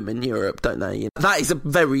at home in Europe, don't they? That is a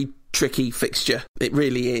very tricky fixture. It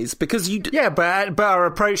really is, because but our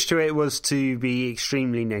approach to it was to be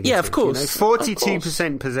extremely negative. Yeah, of course.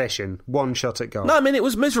 42% possession, 1 shot at goal. No, I mean, it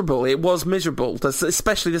was miserable,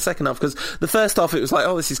 especially the second half, because the first half it was like,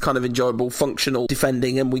 oh, this is kind of enjoyable, functional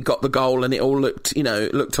defending, and we got the goal, and it all looked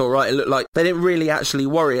all right. It looked like they didn't really actually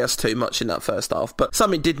worry us too much in that first half, but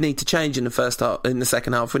something did need to change in the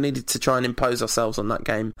second half. We needed to try and impose ourselves on that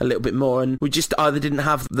game a little bit more, and we just either didn't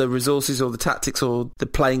have the resources or the tactics or the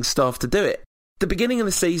playing style to do it. The beginning of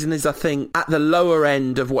the season is, I think, at the lower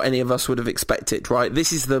end of what any of us would have expected, right?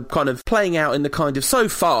 This is the kind of playing out in the kind of, so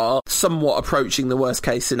far, somewhat approaching the worst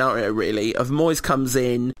case scenario, really, of Moyes comes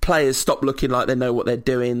in, players stop looking like they know what they're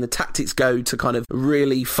doing, the tactics go to kind of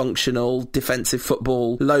really functional defensive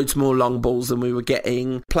football, loads more long balls than we were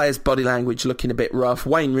getting, players' body language looking a bit rough,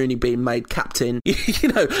 Wayne Rooney being made captain.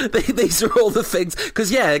 These are all the things, because,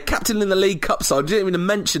 captain in the League Cup side, I didn't even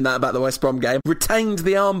mention that about the West Brom game, retained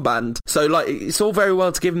the armband, so, it's all very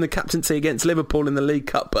well to give him the captaincy against Liverpool in the League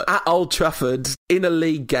Cup, but at Old Trafford, in a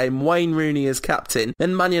league game, Wayne Rooney as captain,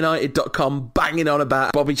 then ManUnited.com banging on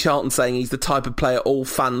about Bobby Charlton saying he's the type of player all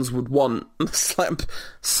fans would want. It's like,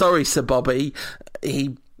 sorry, Sir Bobby,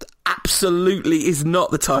 he absolutely is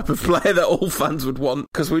not the type of player that all fans would want,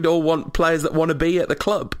 because we'd all want players that want to be at the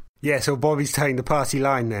club. Yeah, so Bobby's towing the party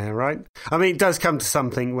line there, right? I mean, it does come to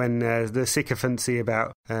something when the sycophancy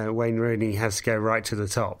about Wayne Rooney has to go right to the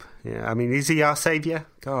top. Yeah, I mean, is he our saviour?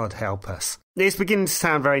 God help us. It's beginning to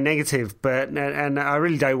sound very negative, but and I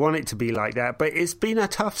really don't want it to be like that, but it's been a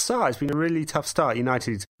tough start. It's been a really tough start.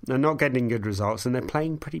 United are not getting good results, and they're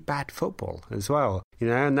playing pretty bad football as well.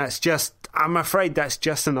 And that's just, I'm afraid that's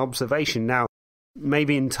just an observation. Now,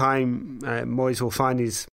 maybe in time, Moyes will find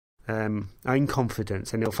his own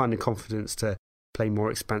confidence, and he'll find the confidence to play more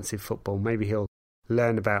expansive football. Maybe he'll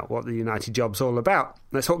learn about what the United job's all about.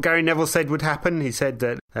 That's what Gary Neville said would happen. He said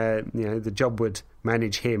that the job would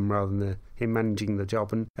manage him rather than him managing the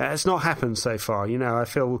job, and it's not happened so far. I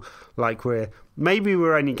feel like we're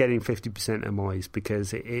only getting 50% of Moyes,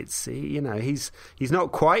 because it's he's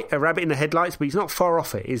not quite a rabbit in the headlights, but he's not far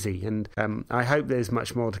off it, is he? And I hope there's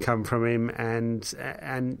much more to come from him,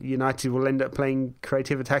 and United will end up playing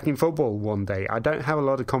creative attacking football one day. I don't have a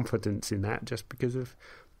lot of confidence in that, just because of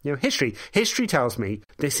history. History tells me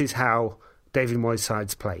this is how David Moyes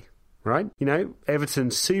sides play, right?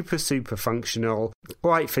 Everton's super functional,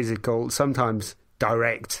 quite physical, sometimes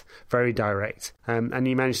direct, very direct, and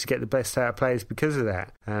he managed to get the best out of players because of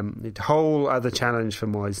that. It's a whole other challenge for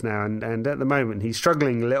Moyes now, and at the moment he's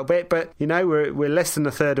struggling a little bit, but we're less than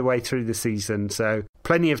a third away through the season, so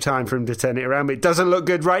plenty of time for him to turn it around, but it doesn't look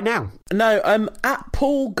good right now. No, at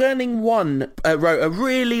Paul Gurning 1 wrote a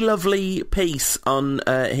really lovely piece on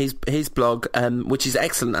his blog, which is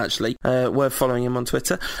excellent actually, worth following him on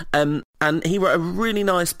Twitter, and he wrote a really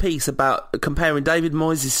nice piece about comparing David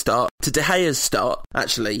Moyes' start to De Gea's start,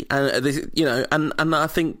 actually, and I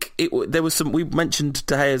think there was some. We mentioned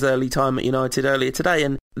De Gea's early time at United earlier today,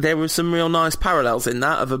 and there were some real nice parallels in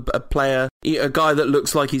that of a player, a guy that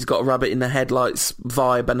looks like he's got a rabbit in the headlights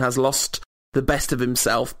vibe and has lost the best of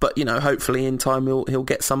himself, but hopefully in time he'll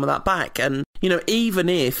get some of that back, and even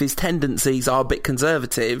if his tendencies are a bit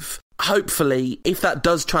conservative, hopefully, if that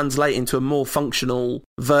does translate into a more functional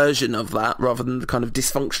version of that, rather than the kind of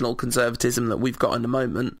dysfunctional conservatism that we've got in the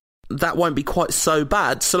moment, that won't be quite so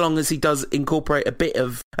bad, so long as he does incorporate a bit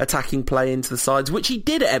of attacking play into the sides, which he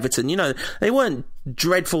did at Everton. They weren't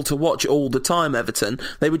dreadful to watch all the time, Everton.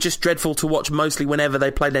 They were just dreadful to watch mostly whenever they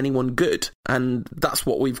played anyone good. And that's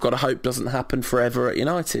what we've got to hope doesn't happen forever at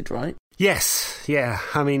United, right? Yes, yeah.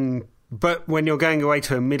 I mean, but when you're going away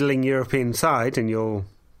to a middling European side and you're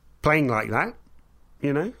playing like that,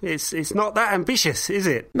 it's not that ambitious, is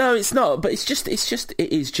it? No, it's not, but it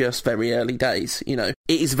is just very early days, It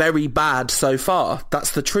is very bad so far. That's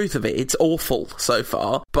the truth of it. It's awful so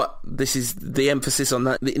far, but this is the emphasis on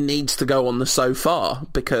that. It needs to go on the so far,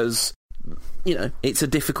 because it's a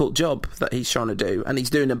difficult job that he's trying to do, and he's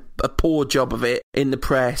doing a poor job of it in the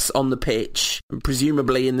press, on the pitch, and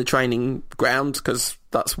presumably in the training ground, because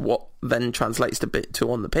that's what then translates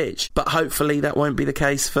to on the pitch. But hopefully that won't be the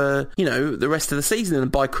case for, the rest of the season,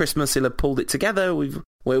 and by Christmas he'll have pulled it together.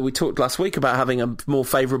 We talked last week about having a more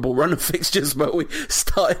favourable run of fixtures, but we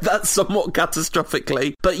started that somewhat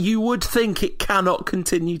catastrophically. But you would think it cannot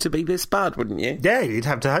continue to be this bad, wouldn't you? Yeah, you'd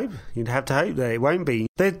have to hope. You'd have to hope that it won't be.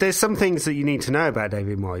 There's some things that you need to know about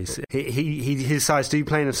David Moyes. His sides do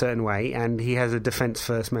play in a certain way, and he has a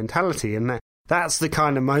defence-first mentality, and that's the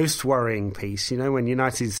kind of most worrying piece, when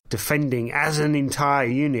United's defending as an entire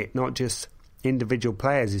unit, not just individual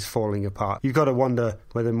players, is falling apart. You've got to wonder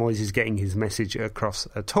whether Moyes is getting his message across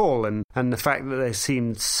at all, and the fact that there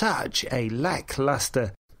seemed such a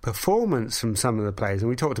lacklustre performance from some of the players, and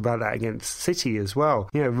we talked about that against City as well,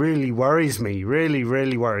 really worries me, really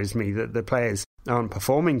worries me that the players aren't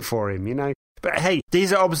performing for him, But hey,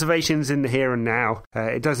 these are observations in the here and now.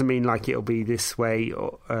 It doesn't mean like it'll be this way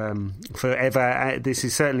forever. This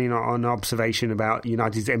is certainly not an observation about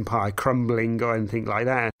United's empire crumbling or anything like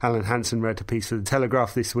that. Alan Hansen wrote a piece of The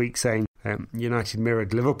Telegraph this week saying United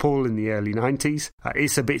mirrored Liverpool in the early 90s.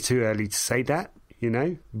 It's a bit too early to say that.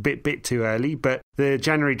 Bit too early. But the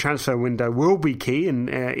January transfer window will be key, and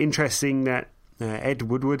interesting that Ed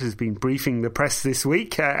Woodward has been briefing the press this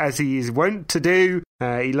week, as he is wont to do.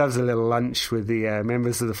 He loves a little lunch with the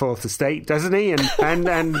members of the Fourth Estate, doesn't he?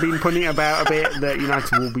 And been putting it about a bit that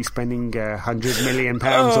United will be spending £100 million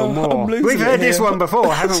or more. We've heard this one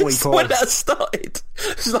before, haven't we, Paul? When that started,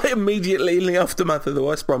 it's like immediately in the aftermath of the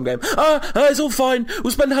West Brom game. It's all fine. We'll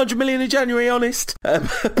spend £100 million in January, honest. A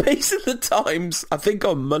piece of the Times, I think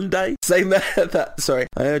on Monday, saying that sorry,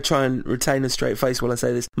 I try and retain a straight face while I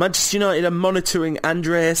say this. Manchester United are monitoring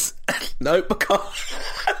Andreas. Nope, I can't.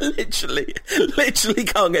 literally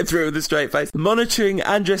can't get through with a straight face. Monitoring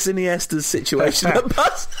Andres Iniesta's situation at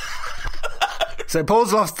Bus. So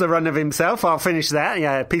Paul's lost the run of himself. I'll finish that.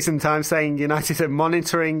 Yeah, Piece in Time saying United are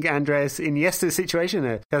monitoring Andres Iniesta's situation.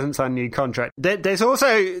 He hasn't signed a new contract. There's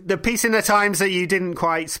also the piece in the Times that you didn't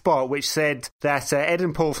quite spot, which said that Ed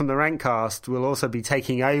and Paul from the Rantcast will also be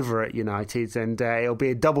taking over at United, and it'll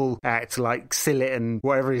be a double act like Sillett and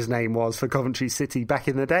whatever his name was for Coventry City back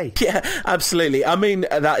in the day. Yeah, absolutely. I mean,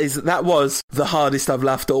 that was the hardest I've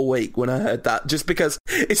laughed all week when I heard that, just because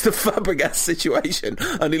it's the Fabregas situation,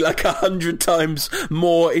 only like 100 times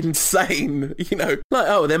more insane,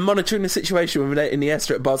 they're monitoring the situation with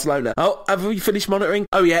Iniesta at Barcelona. Oh, have we finished monitoring?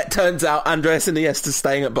 Oh yeah, it turns out Andres Iniesta's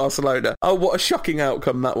staying at Barcelona. Oh, what a shocking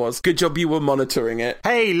outcome that was. Good job you were monitoring it.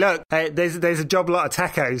 Hey, look, there's a job lot of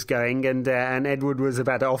tacos going, and Edward was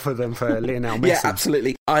about to offer them for Lionel Messi. Yeah,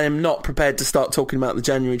 absolutely. I am not prepared to start talking about the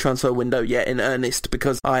January transfer window yet in earnest,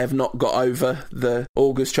 because I have not got over the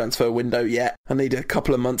August transfer window yet. I need a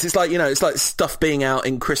couple of months. It's like, it's like stuff being out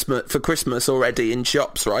in Christmas already in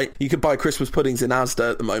shops, right? You could buy Christmas puddings in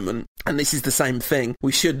Asda at the moment, and this is the same thing.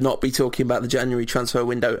 We should not be talking about the January transfer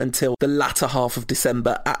window until the latter half of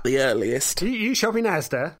December at the earliest. You shop in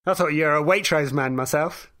Asda? I thought you were a Waitrose man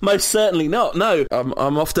myself. Most certainly not, no.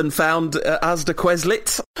 I'm often found at Asda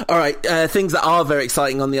Quizlet. Alright, things that are very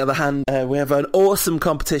exciting on the other hand, we have an awesome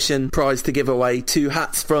competition prize to give away, 2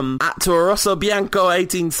 hats from at Rosso Bianco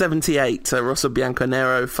 1878, Rosso Bianco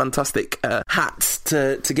Nero, fantastic hats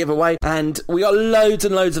to give away, and we got loads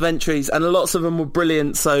and loads of entries, and lots of them were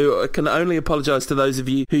brilliant, so I can only apologise to those of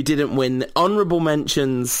you who didn't win. Honourable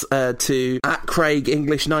mentions to at Craig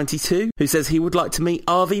English 92, who says he would like to meet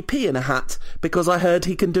RVP in a hat because I heard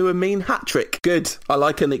he can do a mean hat trick. Good. I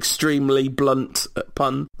like an extremely blunt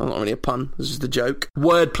pun. Well, not really a pun, it's just a joke.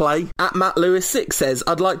 Wordplay. At Matt Lewis 6 says,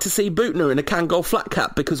 I'd like to see Bootner in a Kangol flat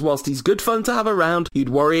cap because whilst he's good fun to have around, you'd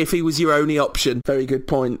worry if he was your only option. Very good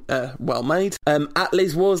point. Well made. At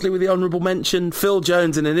Liz Worsley with the honourable mention, Phil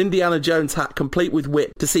Jones in an Indiana Jones hat complete with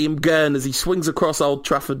whip to see him gurn as he swings across Old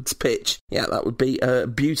Trafford's pitch. Yeah, that would be a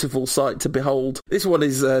beautiful sight to behold. This one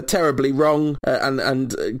is terribly wrong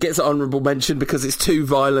and gets an honourable mention because it's too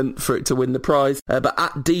violent for it to win the prize. But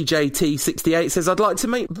at DJT68 says, I'd like to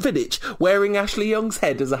meet Vidic wearing Ashley Young's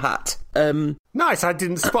head as a hat. Nice, I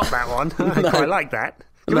didn't spot that one. I quite like that.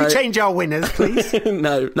 Can we change our winners, please?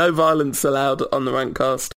 No violence allowed on the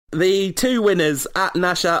Rantcast. The 2 winners, at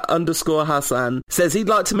Nasha_Hassan, says he'd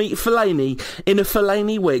like to meet Fellaini in a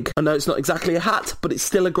Fellaini wig. I know it's not exactly a hat, but it's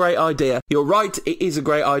still a great idea. You're right, it is a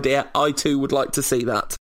great idea. I too would like to see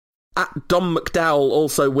that. At Dom McDowell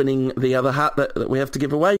also winning the other hat that we have to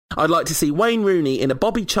give away. I'd like to see Wayne Rooney in a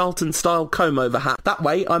Bobby Charlton-style comb-over hat. That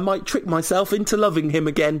way I might trick myself into loving him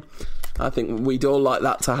again. I think we'd all like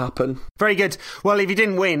that to happen. Very good. Well, if you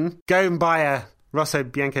didn't win, go and buy a Rosso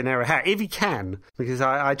Bianconero hat, if he can, because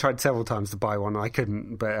I tried several times to buy one, I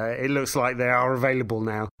couldn't, but it looks like they are available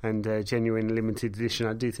now, and genuine limited edition.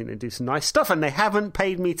 I do think they do some nice stuff, and they haven't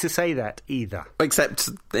paid me to say that either. Except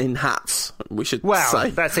in hats, we should say.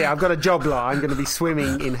 Well, that's it. I've got a job lot. I'm going to be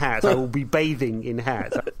swimming in hats. I will be bathing in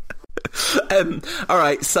hats. All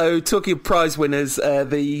right, so talking of prize winners,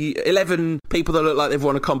 the 11 people that look like they've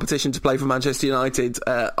won a competition to play for Manchester United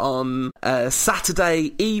on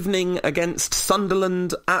Saturday evening against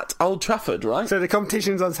Sunderland at Old Trafford, right? So the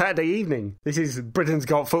competition's on Saturday evening. This is Britain's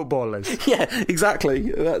Got Footballers. Yeah,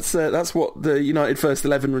 exactly. That's what the United First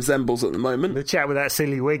 11 resembles at the moment. The chap with that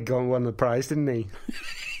silly wig won the prize, didn't he?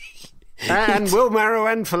 And will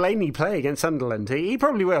Marouane Fellaini play against Sunderland? He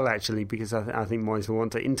probably will, actually, because I think Moyes will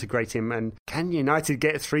want to integrate him. And can United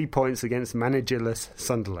get 3 points against managerless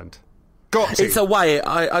Sunderland? Got to. It's away.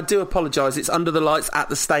 I do apologise. It's under the lights at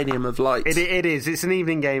the Stadium of Light. It is. It's an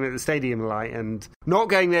evening game at the Stadium of Light, and not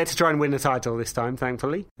going there to try and win a title this time,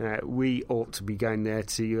 thankfully. We ought to be going there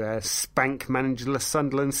to spank managerless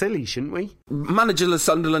Sunderland silly, shouldn't we? Managerless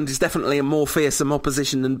Sunderland is definitely a more fearsome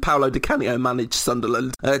opposition than Paolo Di Canio managed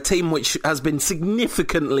Sunderland, a team which has been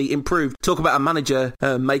significantly improved. Talk about a manager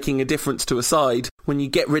making a difference to a side. When you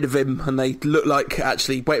get rid of him and they look like,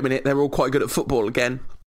 actually, wait a minute, they're all quite good at football again.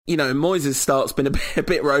 You know, Moyes' start's been a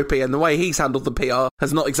bit ropey, and the way he's handled the PR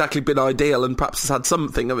has not exactly been ideal, and perhaps has had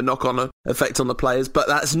something of a knock-on effect on the players, but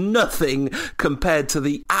that's nothing compared to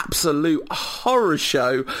the absolute horror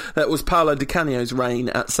show that was Paolo Di Canio's reign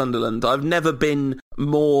at Sunderland. I've never been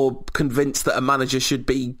more convinced that a manager should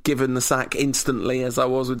be given the sack instantly as I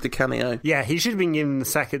was with Di Canio. Yeah, he should have been given the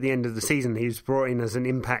sack at the end of the season. He was brought in as an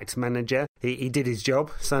impact manager. He did his job.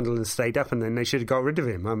 Sunderland stayed up, and then they should have got rid of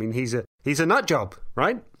him. I mean, he's a nut job,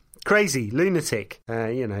 right? Crazy, lunatic,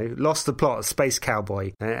 lost the plot, space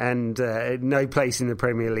cowboy, and no place in the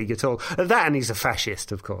Premier League at all. That, and he's a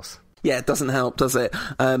fascist, of course. Yeah, it doesn't help, does it?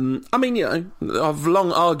 I mean, I've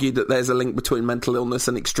long argued that there's a link between mental illness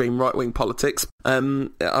and extreme right-wing politics. I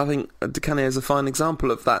think Di Canio is a fine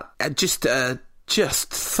example of that.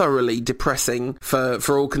 Just thoroughly depressing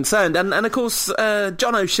for all concerned. And of course,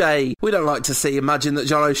 John O'Shea, we don't like to imagine that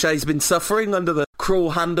John O'Shea's been suffering under the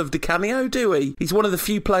cruel hand of Di Canio, do we? He's one of the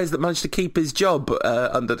few players that managed to keep his job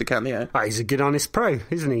under Di Canio. Oh, he's a good, honest pro,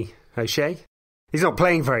 isn't he, O'Shea? He's not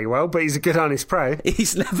playing very well, but he's a good, honest pro.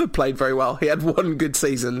 He's never played very well. He had one good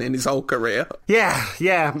season in his whole career. Yeah.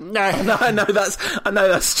 I know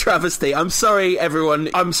that's travesty. I'm sorry, everyone.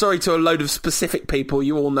 I'm sorry to a load of specific people.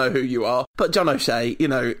 You all know who you are. But John O'Shea,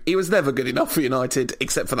 he was never good enough for United,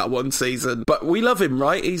 except for that one season. But we love him,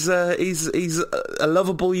 right? He's a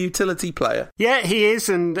lovable utility player. Yeah, he is,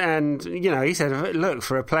 and he said, look,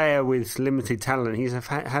 for a player with limited talent, he's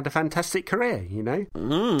had a fantastic career.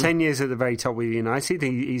 10 years at the very top with United.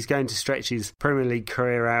 He's going to stretch his Premier League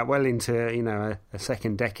career out well into a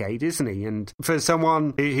second decade, isn't he? And for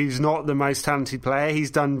someone who's not the most talented player, he's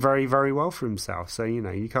done very, very well for himself. So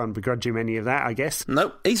you can't begrudge him any of that, I guess.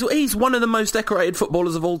 No, he's one of the most decorated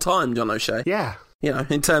footballers of all time, John O'Shea. Yeah.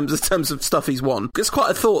 In terms of stuff he's won. It's quite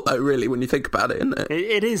a thought, though, really, when you think about it, isn't it?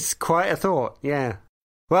 It is quite a thought, yeah.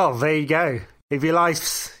 Well, there you go. If your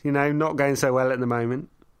life's, not going so well at the moment,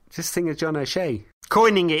 just think of John O'Shea.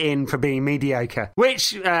 Coining it in for being mediocre,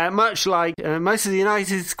 which, much like most of the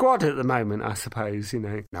United squad at the moment, I suppose,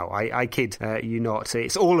 No, I kid you not.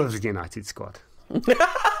 It's all of the United squad.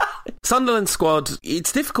 Sunderland squad,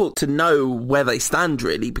 it's difficult to know where they stand,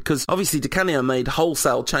 really, because obviously Di Canio made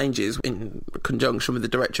wholesale changes in conjunction with the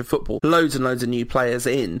director of football, loads and loads of new players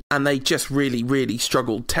in, and they just really, really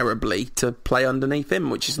struggled terribly to play underneath him,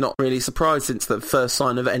 which is not really a surprise, since the first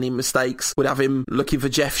sign of any mistakes would have him looking for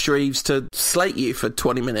Jeff Shreves to slate you for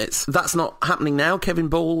 20 minutes. That's not happening now. Kevin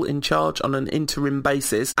Ball in charge on an interim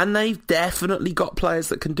basis, and they've definitely got players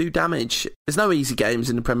that can do damage. There's no easy games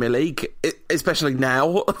in the Premier League, especially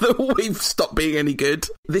now that we've stopped being any good.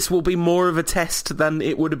 This will be more of a test than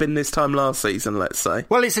it would have been this time last season, let's say.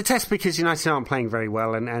 Well, it's a test because United aren't playing very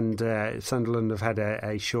well, and Sunderland have had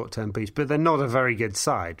a short-term boost, but they're not a very good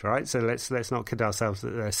side, right? So let's not kid ourselves that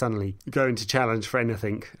they're suddenly going to challenge for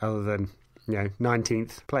anything other than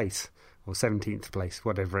 19th place or 17th place,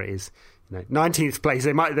 whatever it is. 19th place,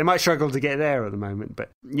 they might struggle to get there at the moment,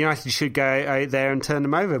 but United should go out there and turn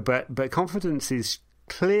them over. But confidence is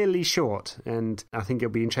clearly short, and I think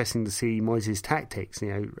it'll be interesting to see Moyes' tactics.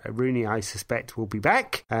 Rooney, I suspect, will be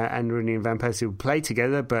back, and Rooney and Van Persie will play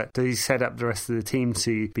together, but does he set up the rest of the team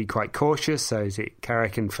to be quite cautious? So is it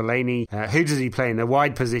Carrick and Fellaini? Who does he play in the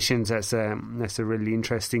wide positions? That's a really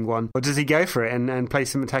interesting one. Or does he go for it and play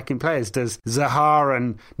some attacking players? Does Zaha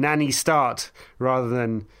and Nani start rather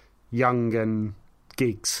than Young and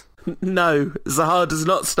Giggs? No, Zaha does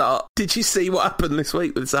not start. Did you see what happened this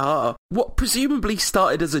week with Zaha? What presumably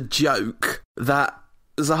started as a joke that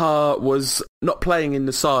Zaha was not playing in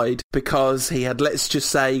the side because he had, let's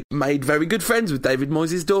just say, made very good friends with David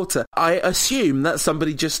Moyes' daughter. I assume that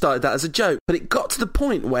somebody just started that as a joke, but it got to the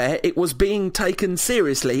point where it was being taken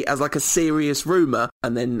seriously as like a serious rumour,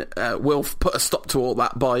 and then Wilf put a stop to all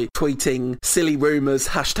that by tweeting silly rumours,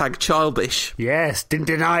 #childish. Yes, didn't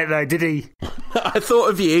deny it though, did he? I thought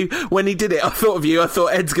of you when he did it. I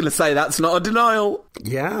thought Ed's going to say that's not a denial.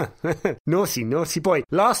 Yeah, naughty boy.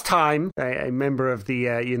 Last time a member of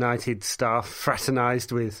the United staff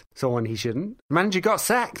fraternised with someone he shouldn't, the manager got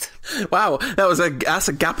sacked. Wow, that's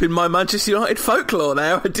a gap in my Manchester United folklore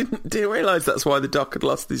now. I didn't realise that's why the Doc had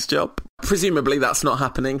lost his job. Presumably that's not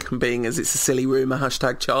happening, being as it's a silly rumour,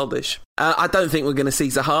 #childish. I don't think we're going to see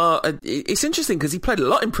Zaha. It's interesting because he played a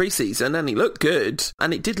lot in pre-season and he looked good,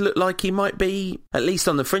 and it did look like he might be at least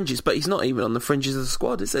on the fringes, but he's not even on the fringes of the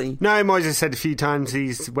squad, is he? No, Moyes has said a few times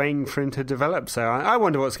he's waiting for him to develop, so I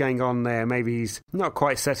wonder what's going on there. Maybe he's not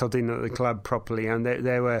quite settled in at the club properly, and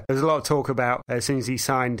there was a lot of talk about as soon as he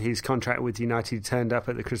signed his contract with United, he turned up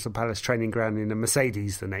at the Crystal Palace training ground in a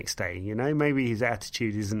Mercedes the next day. You know, maybe his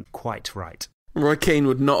attitude isn't quite right. Roy Keane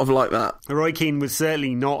would not have liked that. Roy Keane would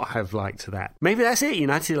certainly not have liked that. Maybe that's it.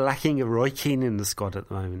 United are lacking a Roy Keane in the squad at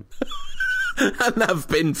the moment. And have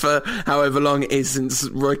been for however long it is since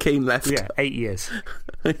Roy Keane left. Yeah, 8 years.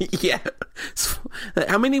 Yeah.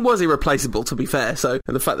 How many was he replaceable, to be fair? So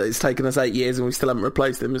the fact that it's taken us 8 years and we still haven't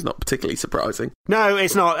replaced him is not particularly surprising. No,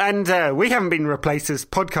 it's not. And we haven't been replaced as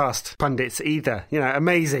podcast pundits either. You know,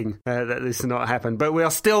 amazing that this has not happened. But we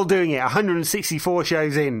are still doing it, 164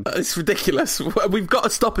 shows in. It's ridiculous. We've got to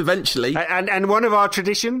stop eventually. And one of our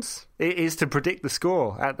traditions is to predict the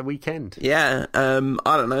score at the weekend. Yeah, I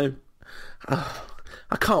don't know.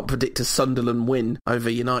 I can't predict a Sunderland win over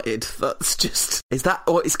United. That's just... Is that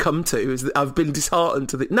what it's come to? I've been disheartened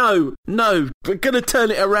to No, we're going to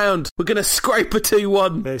turn it around. We're going to scrape a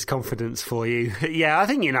 2-1. There's confidence for you. Yeah, I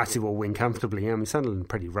think United will win comfortably. I mean, Sunderland are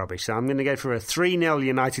pretty rubbish, so I'm going to go for a 3-0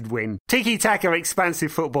 United win. Tiki-taka,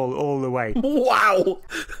 expansive football all the way. Wow!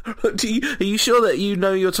 Are you sure that you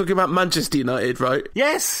know you're talking about Manchester United, right?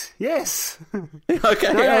 Yes. Okay,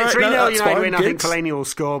 No, 3-0 United win. Good. I think Fellaini will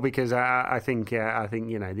score because I think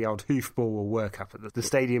you know, the old hoofball will work up at the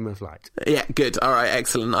Stadium of Light. Yeah, good. All right,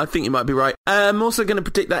 excellent. I think you might be right. I'm also going to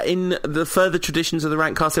predict that in the further traditions of the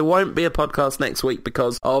Rantcast, there won't be a podcast next week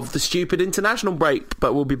because of the stupid international break,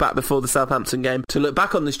 but we'll be back before the Southampton game to look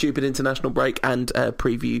back on the stupid international break and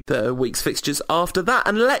preview the week's fixtures after that.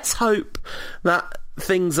 And let's hope that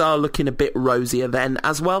things are looking a bit rosier then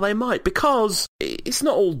as well. They might, because it's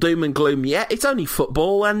not all doom and gloom yet. It's only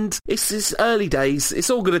football and it's early days. It's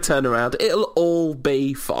all going to turn around. It'll all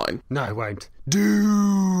be fine. No, it won't.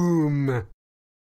 Doom!